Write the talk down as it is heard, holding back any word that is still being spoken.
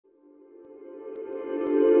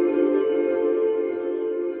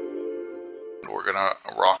we're going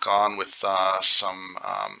to rock on with some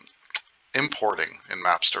importing in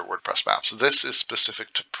Mapster WordPress maps. This is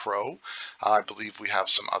specific to Pro. I believe we have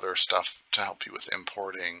some other stuff to help you with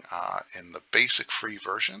importing in the basic free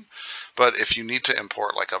version. But if you need to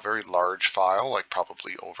import like a very large file, like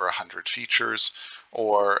probably over 100 features,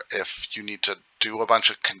 or if you need to do a bunch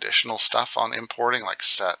of conditional stuff on importing, like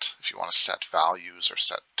if you want to set values or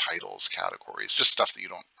set titles, categories, just stuff that you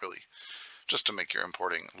don't really, just to make your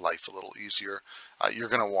importing life a little easier, you're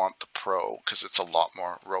going to want the Pro because it's a lot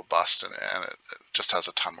more robust and it just has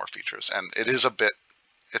a ton more features. And it is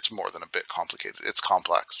it's more than a bit complicated. It's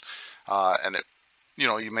complex, and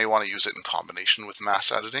you may want to use it in combination with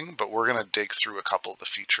mass editing, but we're going to dig through a couple of the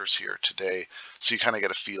features here today so you kind of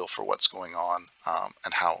get a feel for what's going on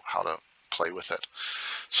and how to play with it.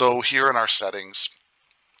 So here in our settings,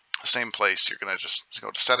 the same place, you're going to just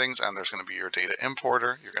go to settings and there's going to be your data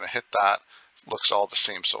importer. You're going to hit that. Looks all the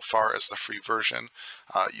same so far as the free version.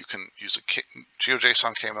 You can use a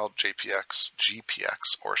GeoJSON, KML, JPX,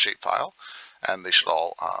 GPX, or shapefile, and they should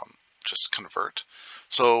all just convert.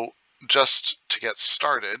 So just to get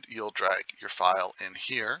started, you'll drag your file in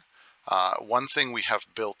here. One thing we have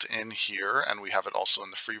built in here, and we have it also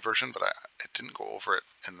in the free version, but I didn't go over it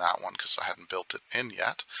in that one because I hadn't built it in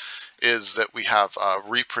yet, is that we have a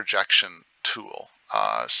Reprojection Tool.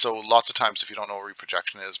 So lots of times, if you don't know what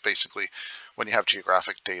reprojection is, basically when you have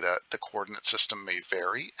geographic data, the coordinate system may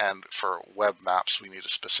vary, and for web maps we need a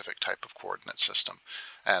specific type of coordinate system.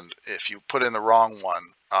 And if you put in the wrong one,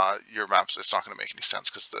 your maps, it's not going to make any sense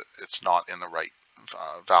because it's not in the right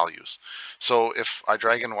values. So if I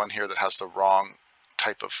drag in one here that has the wrong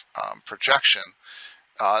type of projection,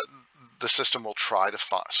 the system will try to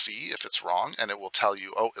see if it's wrong, and it will tell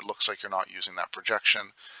you, oh, it looks like you're not using that projection.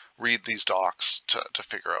 Read these docs to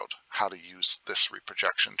figure out how to use this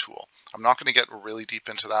reprojection tool. I'm not going to get really deep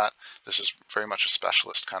into that. This is very much a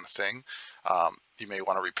specialist kind of thing. You may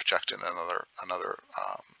want to reproject in another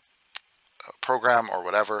program or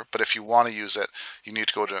whatever, but if you want to use it, you need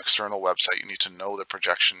to go to an external website. You need to know the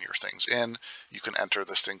projection your thing's in. You can enter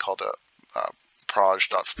this thing called a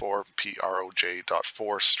proj.4,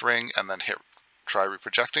 proj.4 string, and then hit try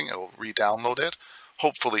reprojecting. It will re-download it,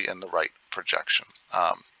 hopefully in the right projection.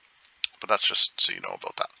 But that's just so you know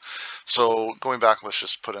about that. So going back, let's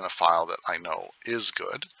just put in a file that I know is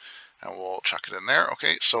good, and we'll check it in there.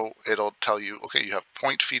 Okay, so it'll tell you, okay, you have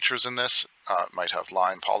point features in this. It might have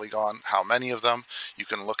line, polygon, how many of them. You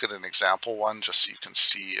can look at an example one just so you can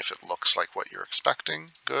see if it looks like what you're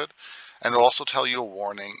expecting. Good. And it'll also tell you a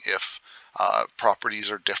warning if properties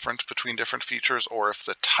are different between different features, or if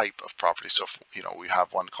the type of property. So if we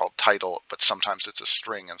have one called title, but sometimes it's a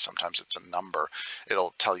string and sometimes it's a number,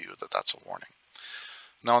 it'll tell you that that's a warning.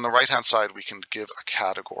 Now on the right hand side, we can give a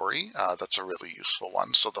category. That's a really useful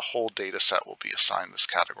one. So the whole data set will be assigned this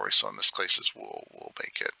category. So in this case, we'll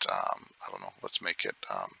make it, I don't know, let's make it,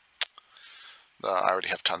 I already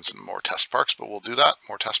have tons and more test parks, but we'll do that,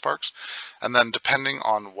 more test parks. And then depending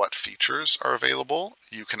on what features are available,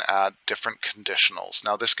 you can add different conditionals.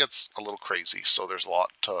 Now this gets a little crazy, so there's a lot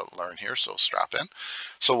to learn here, so strap in.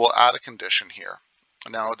 So we'll add a condition here.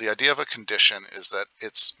 Now the idea of a condition is that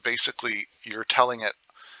it's basically, you're telling it,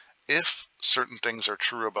 if certain things are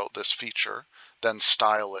true about this feature, then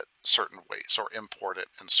style it certain ways or import it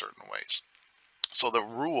in certain ways. So the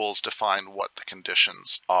rules define what the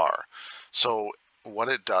conditions are. So what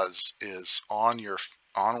it does is on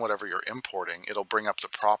whatever you're importing, it'll bring up the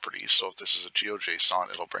properties. So if this is a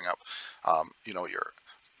GeoJSON, it'll bring up your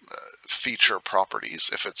feature properties.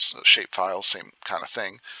 If it's a shapefile, same kind of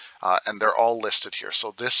thing, and they're all listed here.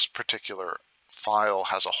 So this particular file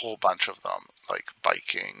has a whole bunch of them, like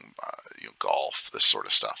biking, golf, this sort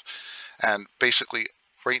of stuff. And basically,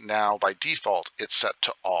 right now, by default, it's set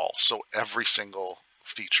to all. So every single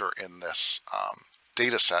feature in this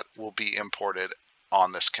data set will be imported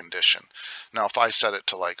on this condition. Now, if I set it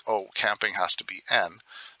to like, oh, camping has to be N,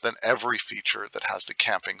 then every feature that has the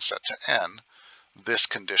camping set to N, this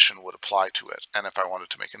condition would apply to it. And if I wanted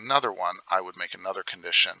to make another one, I would make another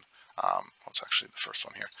condition. It's actually the first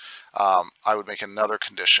one here. I would make another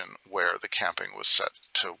condition where the camping was set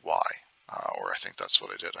to Y. Or I think that's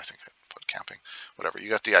what I did. I think I put camping, whatever. You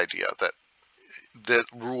got the idea that the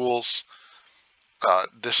rules,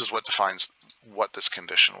 this is what defines what this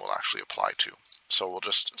condition will actually apply to. So we'll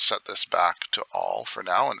just set this back to all for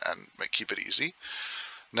now and keep it easy.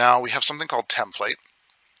 Now we have something called template.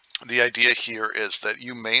 The idea here is that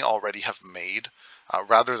you may already have made,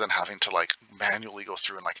 rather than having to like manually go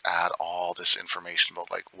through and like add all this information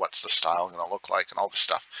about like what's the style going to look like and all this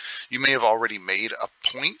stuff, you may have already made a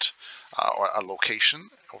point or a location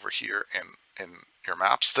over here in your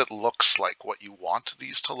maps that looks like what you want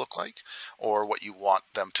these to look like, or what you want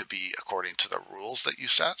them to be according to the rules that you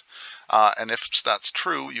set. And if that's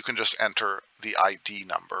true, you can just enter the ID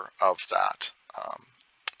number of that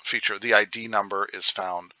feature. The ID number is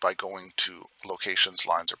found by going to locations,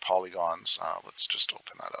 lines, or polygons. Let's just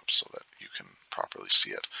open that up so that you can properly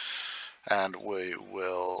see it. And we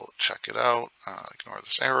will check it out. Ignore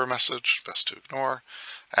this error message, best to ignore.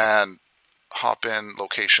 And hop in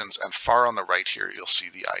locations, and far on the right here, you'll see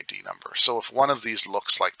the ID number. So if one of these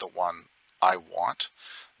looks like the one I want,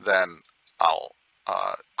 then I'll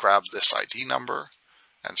grab this ID number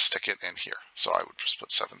and stick it in here. So I would just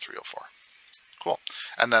put 7304. Cool.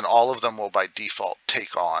 And then all of them will by default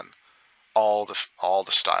take on all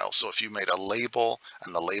the styles. So if you made a label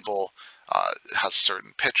and the label has a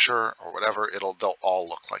certain picture or whatever, they'll all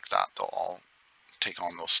look like that. They'll all take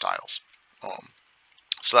on those styles.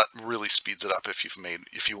 So that really speeds it up if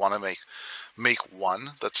you want to make one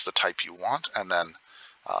that's the type you want, and then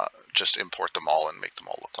just import them all and make them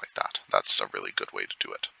all look like that. That's a really good way to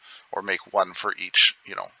do it. Or make one for each,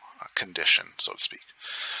 condition, so to speak.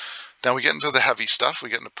 Now we get into the heavy stuff. We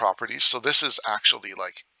get into properties. So this is actually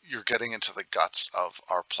like you're getting into the guts of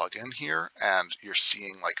our plugin here, and you're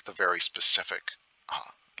seeing like the very specific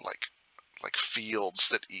like fields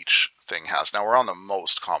that each thing has. Now we're on the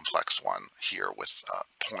most complex one here with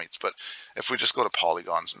points, but if we just go to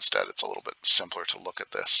polygons instead, it's a little bit simpler to look at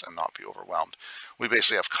this and not be overwhelmed. We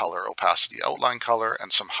basically have color, opacity, outline color,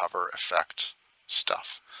 and some hover effect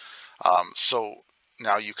stuff. So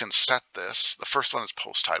now you can set this. The first one is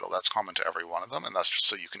post title. That's common to every one of them, and that's just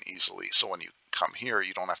so you can easily, so when you come here,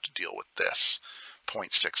 you don't have to deal with this 0.6,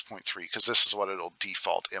 0.3, because this is what it'll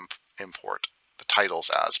default import the titles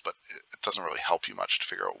as, but it doesn't really help you much to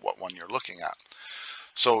figure out what one you're looking at.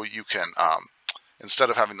 So you can, instead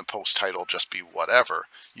of having the post title just be whatever,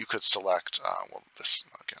 you could select, well, this,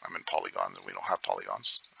 again, I'm in polygons and we don't have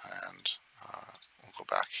polygons, and we'll go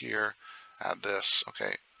back here, add this,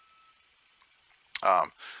 okay.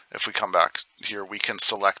 If we come back here, we can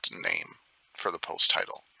select name for the post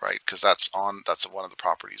title, right? Because that's one of the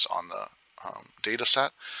properties on the data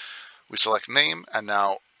set. We select name, and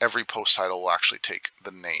now every post title will actually take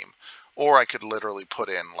the name. Or I could literally put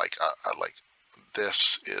in like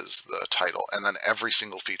this is the title, and then every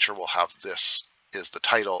single feature will have this is the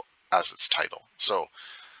title as its title. So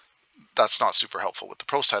that's not super helpful with the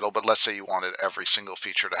post title, but let's say you wanted every single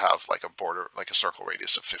feature to have like a border, like a circle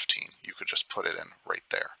radius of 15. You could just put it in right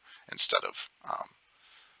there instead of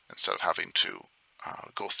having to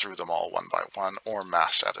go through them all one by one or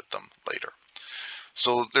mass edit them later.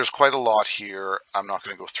 So there's quite a lot here. I'm not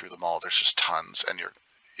going to go through them all. There's just tons, and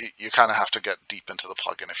you kind of have to get deep into the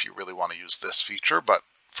plugin if you really want to use this feature. But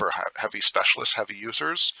for heavy specialists, heavy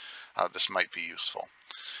users, this might be useful.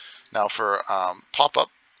 Now for pop-up,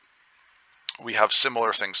 we have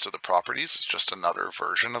similar things to the properties. It's just another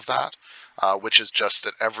version of that, which is just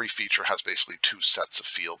that every feature has basically two sets of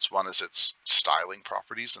fields. One is its styling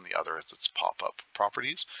properties, and the other is its pop-up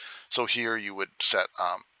properties. So here you would set,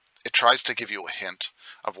 it tries to give you a hint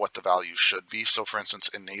of what the value should be. So for instance,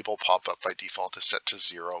 enable pop-up by default is set to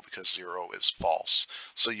 0 because 0 is false.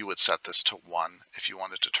 So you would set this to 1 if you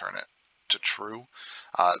wanted to turn it to true.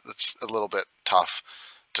 That's a little bit tough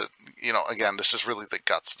to, again, this is really the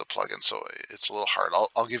guts of the plugin, so it's a little hard.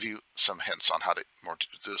 I'll give you some hints on how to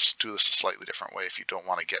do this a slightly different way if you don't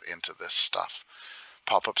want to get into this stuff.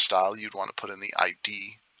 Pop-up style, you'd want to put in the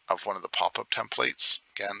ID of one of the pop-up templates.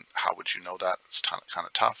 Again, how would you know that? It's kind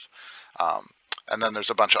of tough. And then there's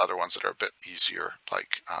a bunch of other ones that are a bit easier,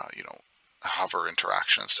 like hover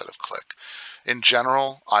interaction instead of click. In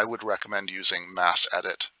general, I would recommend using mass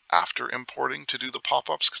edit after importing to do the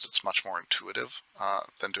pop-ups because it's much more intuitive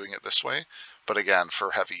than doing it this way. But again,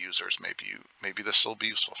 for heavy users, maybe this will be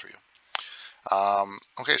useful for you.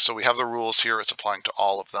 Okay, so we have the rules here. It's applying to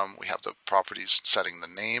all of them. We have the properties setting the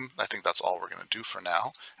name. I think that's all we're going to do for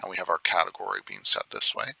now. And we have our category being set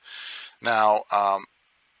this way. Now,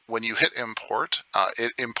 when you hit import,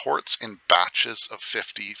 it imports in batches of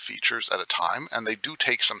 50 features at a time, and they do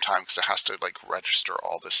take some time because it has to like register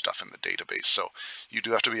all this stuff in the database. So you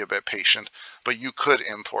do have to be a bit patient, but you could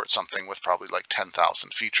import something with probably like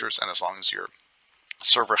 10,000 features, and as long as your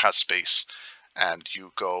server has space and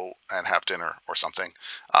you go and have dinner or something,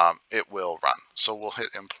 it will run. So we'll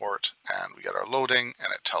hit import, and we get our loading,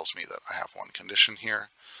 and it tells me that I have one condition here.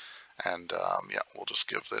 And yeah, we'll just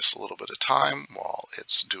give this a little bit of time while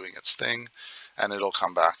it's doing its thing, and it'll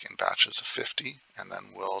come back in batches of 50, and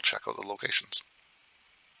then we'll check out the locations.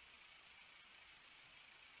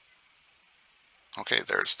 Okay,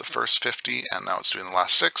 there's the first 50, and now it's doing the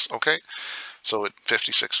last 6. Okay, so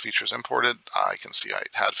 56 features imported. I can see I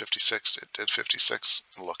had 56. It did 56.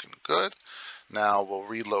 Looking good. Now we'll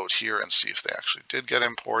reload here and see if they actually did get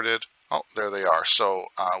imported. Oh, there they are. So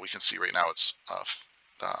we can see right now it's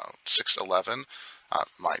 611.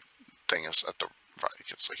 My thing is at the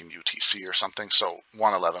right, it's like in UTC or something. So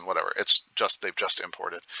 111, whatever. It's just they've just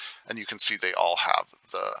imported, and you can see they all have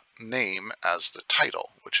the name as the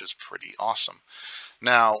title, which is pretty awesome.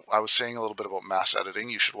 Now, I was saying a little bit about mass editing.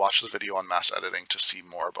 You should watch the video on mass editing to see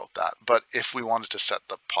more about that. But if we wanted to set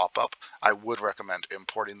the pop-up, I would recommend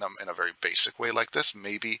importing them in a very basic way like this.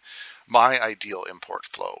 Maybe my ideal import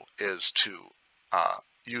flow is to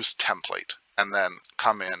use template and then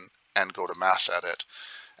come in and go to mass edit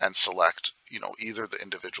and select, either the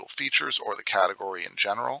individual features or the category in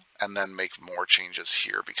general, and then make more changes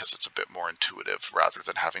here because it's a bit more intuitive rather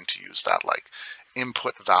than having to use that like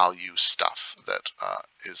input value stuff that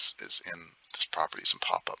is in this properties and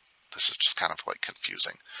pop-up. This is just kind of like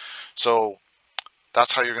confusing. So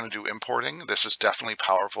that's how you're going to do importing. This is definitely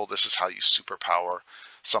powerful. This is how you superpower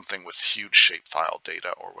something with huge shapefile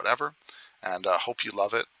data or whatever. And hope you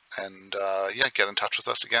love it. And yeah, get in touch with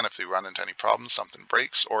us again if you run into any problems, something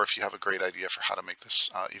breaks, or if you have a great idea for how to make this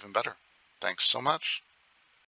even better. Thanks so much.